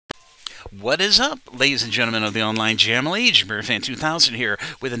What is up, ladies and gentlemen of the online Jamily? JamiroFan2000 here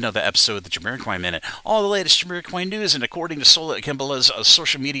with another episode of the Jamiroquai Minute. All the latest Jamiroquai news, and according to Sola Akimbola's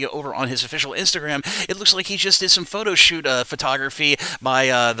social media over on his official Instagram, it looks like he just did some photo shoot photography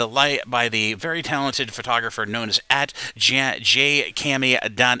by the very talented photographer known as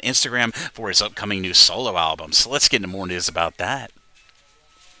 @JCami.Instagram for his upcoming new solo album. So let's get into more news about that.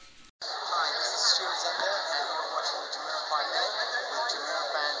 Hi, this is Stuart Zender, and you're watching the Jamiroquai Minute with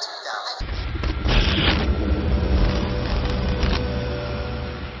JamiroFan2000.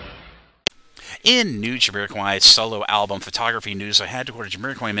 In new Jamiroquai solo album photography news, I had to go to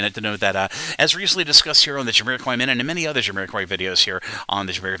Jamiroquai Minute to note that, as recently discussed here on the Jamiroquai Minute and many other Jamiroquai videos here on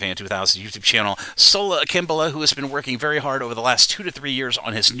the JamiroFan2000 YouTube channel, Sola Akingbola, who has been working very hard over the last 2 to 3 years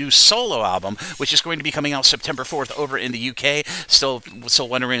on his new solo album, which is going to be coming out September 4th over in the UK. Still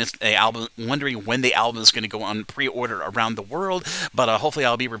wondering when the album is going to go on pre-order around the world, but hopefully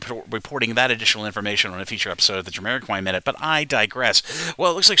I'll be reporting that additional information on a future episode of the Jamiroquai Minute. But I digress. Well,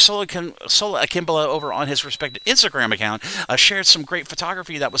 it looks like Sola Akingbola over on his respective Instagram account shared some great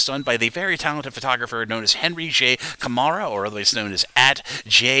photography that was done by the very talented photographer known as Henry J. Kamara, or otherwise known as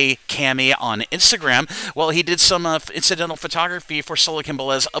 @JCami on Instagram. Well, he did some incidental photography for Sola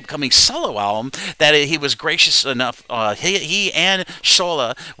Akimbola's upcoming solo album that he was gracious enough, he and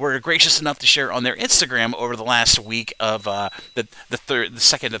Sola were gracious enough to share on their Instagram over the last week of the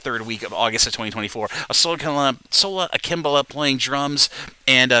second to third week of August of 2024. Sola Akingbola playing drums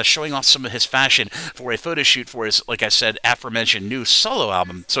and showing off some of his fashion for a photo shoot for his, like I said, aforementioned new solo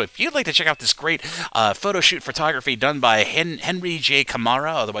album. So if you'd like to check out this great photo shoot photography done by Henry J.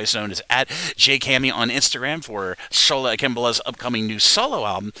 Kamara, otherwise known as @JCami on Instagram for Sola Akimbola's upcoming new solo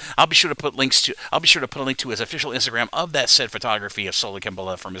album, I'll be sure to put a link to his official Instagram of that said photography of Sola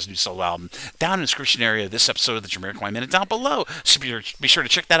Akingbola from his new solo album down in the description area of this episode of the Jamiroquai Minute down below. So be sure to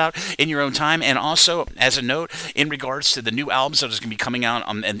check that out in your own time. And also, as a note, in regards to the new albums that is going to be coming out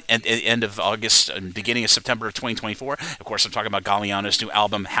at the end of August and beginning of September of 2024, of course, I'm talking about Galliano's new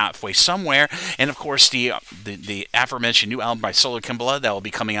album, Halfway Somewhere, and of course, the aforementioned new album by Sola Akingbola that will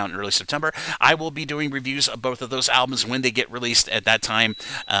be coming out in early September. I will be doing reviews of both of those albums when they get released at that time,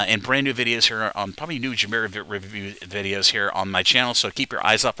 and brand new videos here on probably new Jamiro review videos here on my channel, so keep your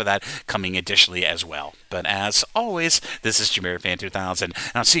eyes up for that coming additionally as well. But as always, this is JamiroFan2000, and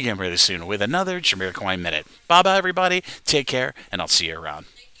I'll see you again really soon with another Jamiroquai Minute. Bye-bye, everybody. Take care, and I'll see you around.